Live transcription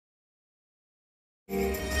Dear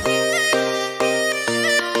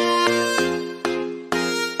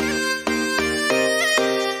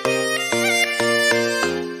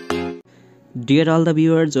all the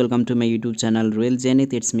viewers, welcome to my YouTube channel Real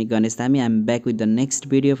Zenith. It's me Ganesh Thami. I'm back with the next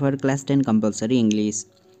video for class 10 compulsory English.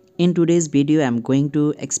 In today's video, I'm going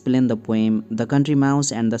to explain the poem The Country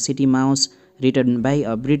Mouse and the City Mouse, written by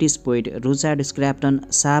a British poet Richard Scrapton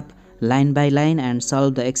Sharp, line by line, and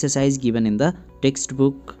solve the exercise given in the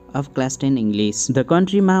textbook of class 10 English. The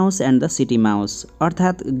Country Mouse and the City Mouse,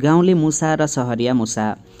 अर्थात गाउँले मुसा र सहरिया मुसा।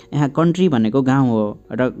 यहाँ country भनेको गाउँ हो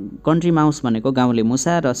र कन्ट्री माउस भनेको गाउँले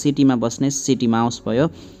मुसा र सिटीमा बस्ने सिटी माउस भयो।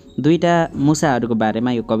 दुईटा मुसाहरूको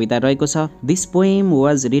बारेमा यो कविता रहेको छ। This poem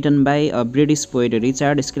was return by a British poet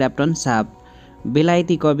Richard स्क्रैप्टन sharp.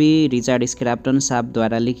 बेलायती कवि रिचार्ड स्क्रैप्टन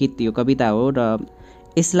शार्पद्वारा लिखित यो कविता हो र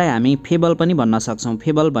यसलाई हामी फेबल पनि भन्न सक्छौं।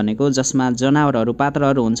 फेबल भनेको जसमा जनावरहरू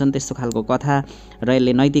पात्रहरू हुन्छन् त्यस्तो खालको कथा र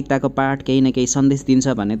यसले नैतिकताको पाठ केही न केही सन्देश दिन्छ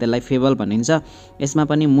भने त्यसलाई फेबल भनिन्छ। यसमा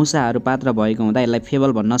पनि मुसाहरू पात्र भएको हुँदा यसलाई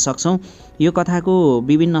फेबल भन्न सक्छौं। यो कथाको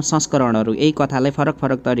विभिन्न संस्करणहरू, यही कथालाई फरक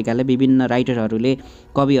फरक तरिकाले विभिन्न राइटरहरूले,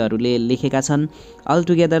 कविहरूले लेखेका छन्। All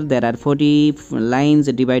together there are 40 lines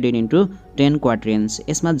divided into 10 क्वाड्रेन्ट्स।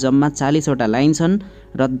 यसमा जम्मा 40 वटा लाइन छन्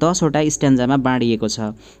र 10 वटा स्ट्यान्जामा बाँडिएको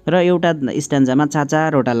छ र एउटा स्ट्यान्जामा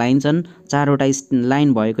 4 वटा लाइन छन्। 4 वटा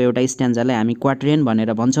लाइन भएको एउटा स्ट्यान्जालाई हामी क्वाड्रेन्ट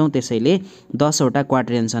भनेर भन्छौं। त्यसैले 10 वटा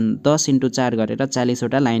क्वाड्रेन्ट छन्। 10 × 4 गरेर 40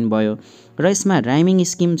 वटा लाइन भयो र यसमा राइमिङ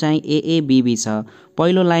स्किम चाहिँ एएबीबी छ।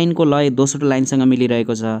 पहिलो लाइनको लय दोस्रो लाइनसँग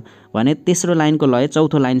मिलिरहेको छ भने तेस्रो लाइनको लय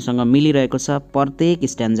चौथो लाइनसँग मिलिरहेको छ प्रत्येक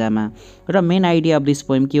स्ट्यान्जामा। र main idea of this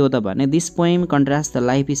poem के हो त भने this poem contrast the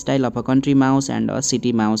life style of a country mouse and a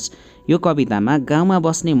city mouse. यो कवितामा गाउँमा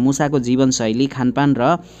बस्ने मुसाको जीवनशैली, खानपान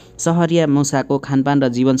र सहरिया मुसाको खानपान र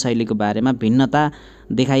जीवनशैलीको बारेमा भिन्नता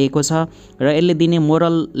देखाइएको छ र यसले दिने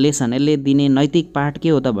मोरल लेसन, यसले दिने नैतिक पाठ के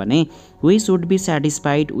हो त भने we should be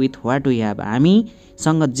satisfied with what we have.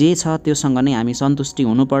 हामीसँग जे छ त्योसँग नै हामी सन्तुष्टि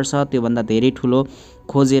हुनुपर्छ। त्योभन्दा धेरै ठुलो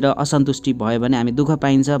खोजेर असन्तुष्टि भयो भने हामी दुःख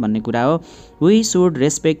पाइन्छ भन्ने कुरा हो। We should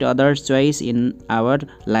respect others choice in our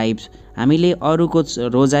life. हामीले अरूको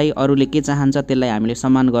रोजाइ, अरूले के चाहन्छ त्यसलाई हामीले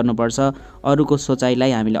सम्मान गर्नुपर्छ। अरूको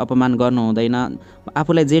सोचाइलाई हामीले अपमान गर्नु हुँदैन।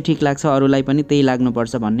 आफूलाई जे ठिक लाग्छ अरूलाई पनि त्यही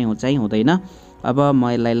लाग्नुपर्छ भन्ने चाहिँ हुँदैन। अब म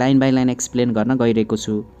यसलाई लाइन बाई लाइन एक्सप्लेन गर्न गइरहेको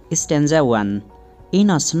छु। स्ट्यान्जा 1। इन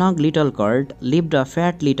अ स्नग लिटल कर्ट lived a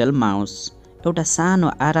fat little mouse. एउटा सानो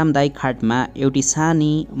आरामदायी खाटमा एउटी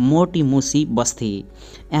सानी मोटी मुसी बस्थे।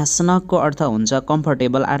 यहाँ स्नगको अर्थ हुन्छ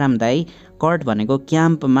कम्फर्टेबल, आरामदायी। कर्ट भनेको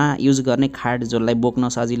क्याम्पमा युज गर्ने खाट, जसलाई बोक्न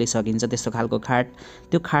सजिलै सकिन्छ त्यस्तो खालको खाट।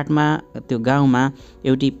 त्यो खाटमा, त्यो गाउँमा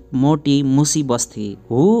एउटी मोटी मुसी बस्थे।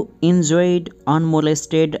 हु enjoyed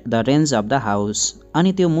अनमोलेस्टेड the range of the house.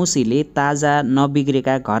 अनि त्यो मुसीले ताजा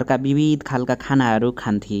नबिग्रेका घरका विविध खालका खानाहरू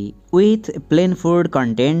खान्थे। With plain food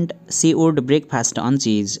content C would breakfast on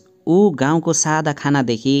चिज। ऊ गाउँको सादा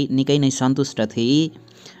खानादेखि निकै नै सन्तुष्ट थिए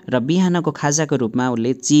र बिहानको खाजाको रूपमा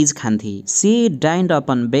उसले चिज खान्थे। C डाइन्ड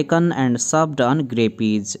upon bacon and सप्ड on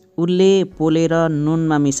ग्रेपिज। उसले पोलेर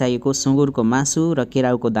नुनमा मिसाइएको सुँगुरको मासु र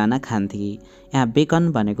केराउको दाना खान्थे। यहाँ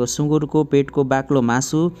बेकन भनेको सुँगुरको पेटको बाक्लो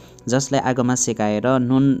मासु जसलाई आगोमा सेकाएर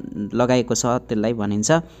नुन लगाएको छ त्यसलाई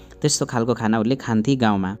भनिन्छ। त्यस्तो खालको खाना उसले खान्थे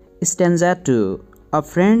गाउँमा। स्ट्यान्जा 2। A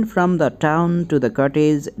friend from the town to the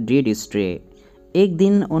cottage did stray. एक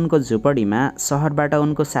दिन उनको झुपडीमा सहरबाट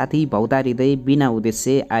उनको साथी भौतारिँदै बिना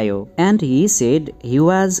उद्देश्य आयो। And he said he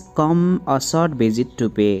was com a short visit to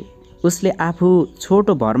pay. उसले आफू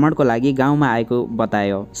छोटो भ्रमणको लागि गाउँमा आएको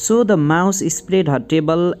बतायो। So the mouse spread her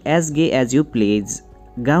table as gay as you please.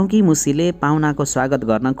 गाउँकी मुसीले पाहुनाको स्वागत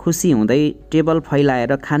गर्न खुसी हुँदै टेबल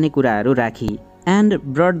फैलाएर खानेकुराहरू राखी। And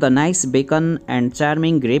broad the nice bacon and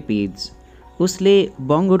charming ग्रेपिज। उसले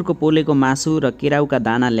बङ्गुरको पोलेको मासु र केराउका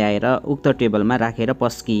दाना ल्याएर उक्त टेबलमा राखेर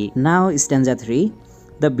पस्की। Now स्ट्यान्जा 3।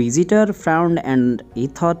 The visitor फ्राउन्ड and Hee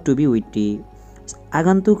thought to be विट्टी।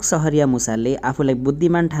 आगन्तुक सहरिया मुसाले आफूलाई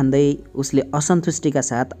बुद्धिमान ठान्दै उसले असन्तुष्टिका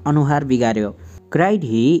साथ अनुहार बिगार्यो। Cried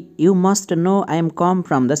Hee you must know I am come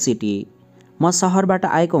from the city. म सहरबाट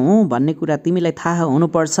आएको हुँ भन्ने कुरा तिमीलाई थाहा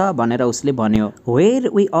हुनुपर्छ भनेर उसले भन्यो। Where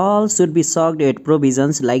we all should be sucked at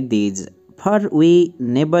provisions like these for we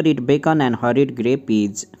never it bacon and horrid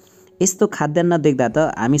ग्रेपिज। यस्तो खाद्यान्न देख्दा त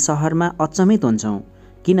हामी सहरमा अचम्मित हुन्छौँ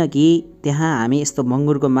किनकि त्यहाँ हामी यस्तो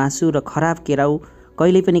बङ्गुरको मासु र खराब केराउ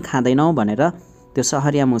कहिल्यै पनि खाँदैनौँ भनेर त्यो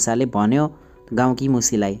सहरिया मुसाले भन्यो गाउँकी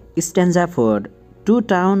मुसीलाई। स्ट्यान्जा 4। To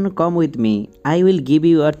town come with me I will give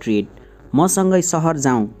you a treat. मसँगै सहर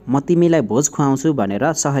जाउँ, म तिमीलाई भोज खुवाउँछु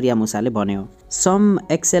भनेर सहरिया मुसाले भन्यो। Some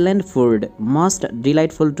excellent food must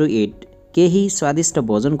delightful to it. केही स्वादिष्ट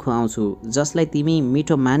भोजन खुवाउँछु जसलाई तिमी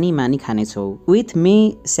मिठो मानी मानी खानेछौ। विथ मी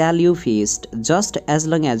स्याल you fist just as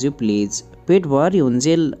long as you please. पेटभरि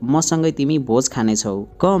हुन्जेल मसँगै तिमी भोज खानेछौ।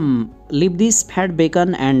 कम leave this fat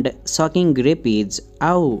bacon and sucking ग्रेपिज।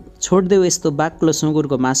 आऊ छोड्देऊ यस्तो बाक्लो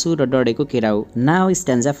सुँगुरको मासु र डढेको केराउ। Now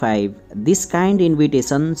स्ट्यान्जा 5 this kind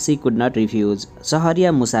invitation C could not refuse.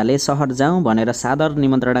 सहरिया मुसाले सहर जाउँ भनेर सादर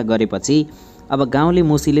निमन्त्रणा गरेपछि अब गाउँले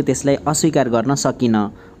मुसीले त्यसलाई अस्वीकार गर्न सकिन।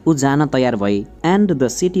 ऊ जान तयार भई। And the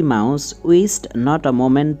city mouse wished not a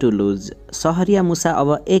moment to loose. सहरिया मुसा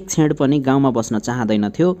अब एक क्षण पनि गाउँमा बस्न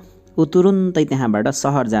चाहँदैनथ्यो। ऊ तुरुन्तै त्यहाँबाट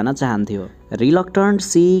सहर जान चाहन्थ्यो। रिलक्टन्ट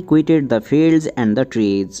C quoted the fields and the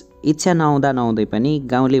trees. इच्छा नहुँदा नहुँदै पनि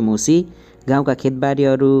गाउँले मुसी गाउँका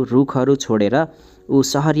खेतबारीहरू रुखहरू छोडेर ऊ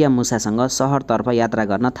सहरिया मुसासँग सहरतर्फ यात्रा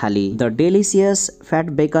गर्न थाली। The delicious fat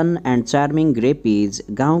bacon and charming ग्रेपिज।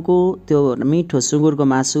 गाउँको त्यो मिठो सुँगुरको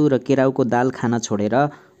मासु र केराउको दाल खान छोडेर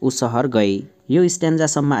ऊ सहर गई। यो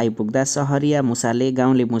स्ट्यान्जासम्म आइपुग्दा सहरिया मुसाले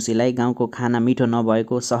गाउँले मुसीलाई गाउँको खाना मिठो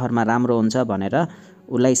नभएको सहरमा राम्रो हुन्छ भनेर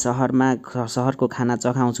उसलाई सहरको खाना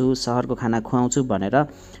चखाउँछु सहरको खाना खुवाउँछु भनेर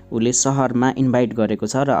उसले सहरमा इन्भाइट गरेको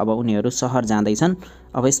छ र अब उनीहरू सहर जाँदैछन्।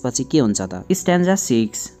 अब यसपछि के हुन्छ त? स्ट्यान्जा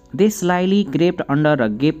 6 they slightly crept under a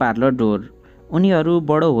gay parlour door. उनीहरू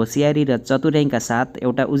बडो होसियारी र चतुर्याइका साथ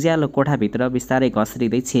एउटा उज्यालो कोठाभित्र बिस्तारै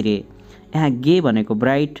घस्रिँदै छिरे। यहाँ गे भनेको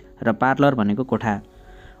ब्राइट र पार्लर भनेको कोठा।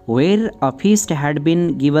 Where a fist had been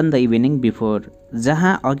given the evening before.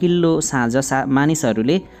 जहाँ अघिल्लो साँझ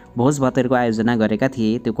मानिसहरूले भोज भतेरको आयोजना गरेका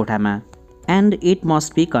थिए त्यो कोठामा। And it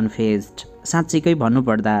must be confessed. साँच्चीकै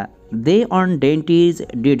भन्नुपर्दा they earn डेन्टिज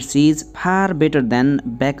did far better than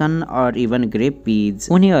bacon or even grip पिज।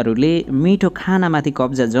 उनीहरूले मिठो खानामाथि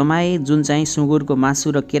कब्जा जमाए जुन चाहिँ सुँगुरको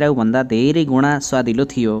मासु र केराउभन्दा धेरै गुणा स्वादिलो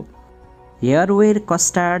थियो। Hair where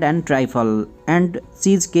कस्टार्ड and trifle and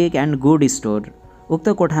चिज केक एन्ड गुड स्टोर। उक्त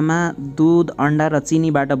कोठामा दुध अन्डा र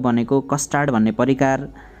चिनीबाट बनेको कस्टार्ड भन्ने परिकार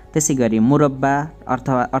त्यसै गरी मुरब्बा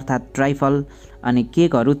अर्थात् ट्राइफल अनि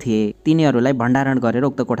केकहरू थिए। तिनीहरूलाई भण्डारण गरेर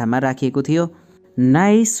उक्त कोठामा राखिएको थियो।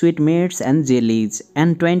 Nice sweet midst and जेलिज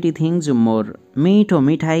and 20 things more. मिठो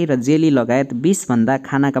मिठाई र जेली लगायत 20 भन्दा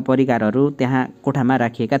खानाका परिकारहरू त्यहाँ कोठामा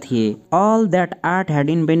राखिएका थिए। All that art had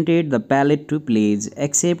invented the palette to please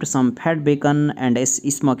except some fat bacon and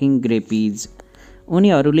smoking ग्रेपिज।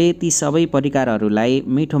 उनीहरूले ती सबै परिकारहरूलाई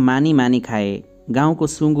मिठो मानी मानी खाए गाउँको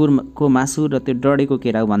सुँगुरको मासु र त्यो डढेको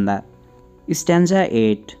केराउ भन्दा। स्ट्यान्जा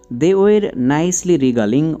 8 they where nicely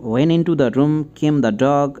रिगलिङ when into the room came the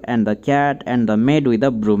dug and the CAT and the made with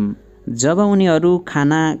the ब्रुम। जब उनीहरू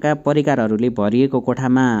खानाका परिकारहरूले भरिएको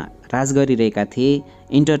कोठामा राज गरिरहेका थिए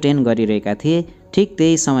इन्टरटेन गरिरहेका थिए ठिक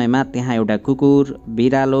त्यही समयमा त्यहाँ एउटा कुकुर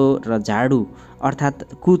बिरालो र झाडु अर्थात्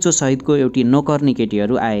कुचो सहितको एउटी नोकर्नी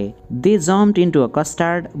केटीहरू आए। They jumped into a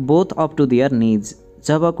कस्टार्ड both up to there निज।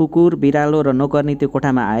 जब कुकुर बिरालो र नोकर्नी त्यो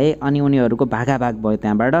कोठामा आए अनि उनीहरूको भागाभाग भयो।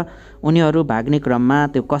 त्यहाँबाट उनीहरू भाग्ने क्रममा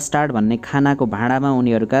त्यो कस्टार्ड भन्ने खानाको भाँडामा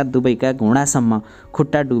उनीहरूका दुवैका घुँडासम्म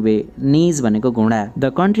खुट्टा डुबे। निज भनेको घुँडा।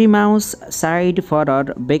 The country mouse side for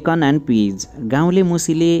or bacon and पिज। गाउँले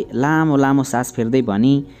मुसीले लामो लामो सास फेर्दै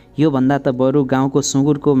भनी योभन्दा त बरु गाउँको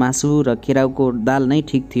सुँगुरको मासु र केराउको दाल नै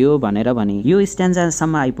ठिक थियो भनेर भनी। यो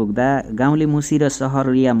स्ट्यान्जासम्म आइपुग्दा गाउँले मुसी र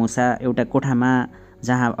सहरिया मुसा एउटा कोठामा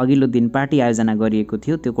जहाँ अघिल्लो दिन पार्टी आयोजना गरिएको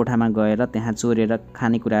थियो त्यो कोठामा गएर त्यहाँ चोरेर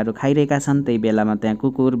खानेकुराहरू खाइरहेका छन्। त्यही बेलामा त्यहाँ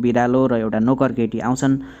कुकुर बिरालो र एउटा नोकर केटी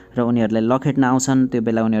आउँछन् र उनीहरूलाई लखेट्न आउँछन्। त्यो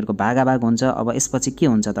बेला उनीहरूको भागाभाग हुन्छ। अब यसपछि के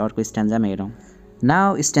हुन्छ त अर्को स्ट्यान्जामा हेरौँ।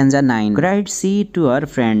 Now स्ट्यान्जा 9 cried C to her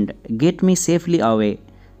friend get me safely away.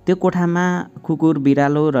 त्यो कोठामा कुकुर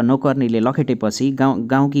बिरालो र नोकर्नीले लखेटेपछि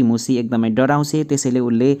गाउँकी मुसी एकदमै डराउँछे। त्यसैले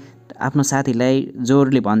उसले आफ्नो साथीलाई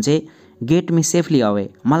जोरले भन्छे गेट मी सेफली अवे।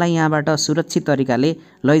 मलाई यहाँबाट सुरक्षित तरिकाले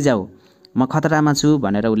लैजाऊ म खतरामा छु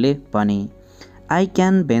भनेर उसले भने। I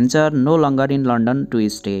can venture no लङ्गर in London to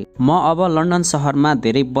stay. म अब लन्डन सहरमा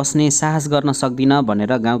धेरै बस्ने साहस गर्न सक्दिनँ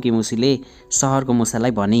भनेर गाउँकी मुसीले सहरको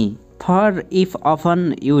मुसालाई भनी। For if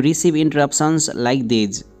often you receive इन्टरप्सन्स like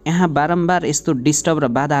these. यहाँ बारम्बार यस्तो डिस्टर्ब र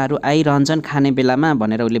बाधाहरू आइरहन्छन् खाने बेलामा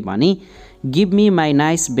भनेर उसले भनी। Give me my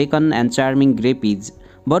nice bacon and charming ग्रेपिज।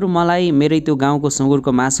 बरु मलाई मेरै त्यो गाउँको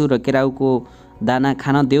सुँगुरको मासु र केराउको दाना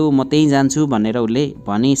खान देऊ म त्यहीँ जान्छु भनेर उसले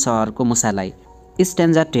भनी सहरको मुसालाई।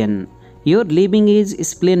 स्ट्यान्जा 10 your living is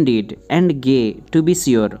स्प्लेन्डिड and gay to be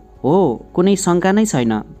sure. हो कुनै शङ्का नै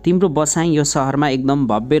छैन तिम्रो बसाइ यो सहरमा एकदम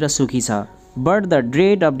भव्य र सुखी छ। But the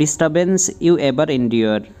dread of disturbance you ever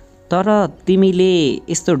इन्ड्योर। तर तिमीले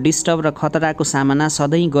यस्तो डिस्टर्ब र खतराको सामना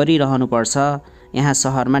सधैँ गरिरहनुपर्छ यहाँ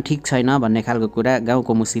सहरमा ठिक छैन भन्ने खालको कुरा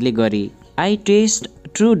गाउँको मुसीले गरी। I test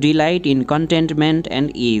true delight in contentment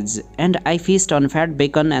and is and I fist on fat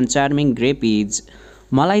bacon and charming ग्रेपिज।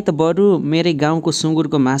 मलाई त बरु मेरै गाउँको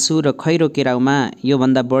सुँगुरको मासु र खैरो केराउमा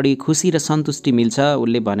योभन्दा बढी खुसी र सन्तुष्टि मिल्छ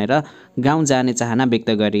उनले भनेर गाउँ जाने चाहना व्यक्त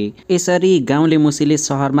गरे। यसरी गाउँले मुसीले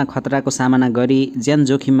सहरमा खतराको सामना गरी ज्यान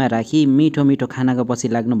जोखिममा राखी मिठो मिठो खानाको पछि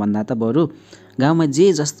लाग्नुभन्दा त बरु गाउँमा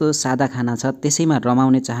जे जस्तो सादा खाना छ त्यसैमा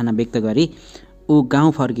रमाउने चाहना व्यक्त गरी ऊ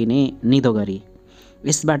गाउँ फर्किने निधो गरी।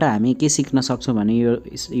 यसबाट हामी के सिक्न सक्छौँ भने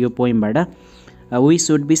यो पोइमबाट we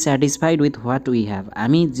should be satisfied with what we have.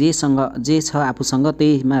 हामी जे छ आफूसँग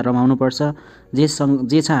त्यहीमा रमाउनुपर्छ, जे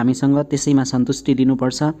छ हामीसँग त्यसैमा सन्तुष्टि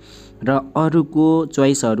दिनुपर्छ र अरूको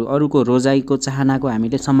चोइसहरू अरूको रोजाइको चाहनाको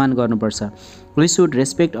हामीले सम्मान गर्नुपर्छ। We should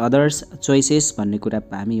respect others choices भन्ने कुरा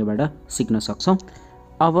हामी योबाट सिक्न सक्छौँ।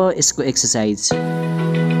 अब यसको exercise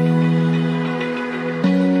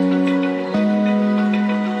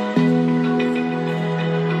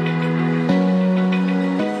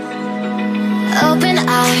Open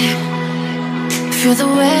eye, feel the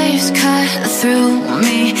waves cut through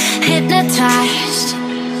me, hypnotized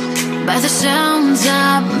by the sounds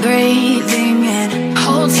I'm breathing in.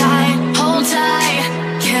 Hold tight,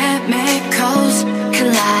 chemical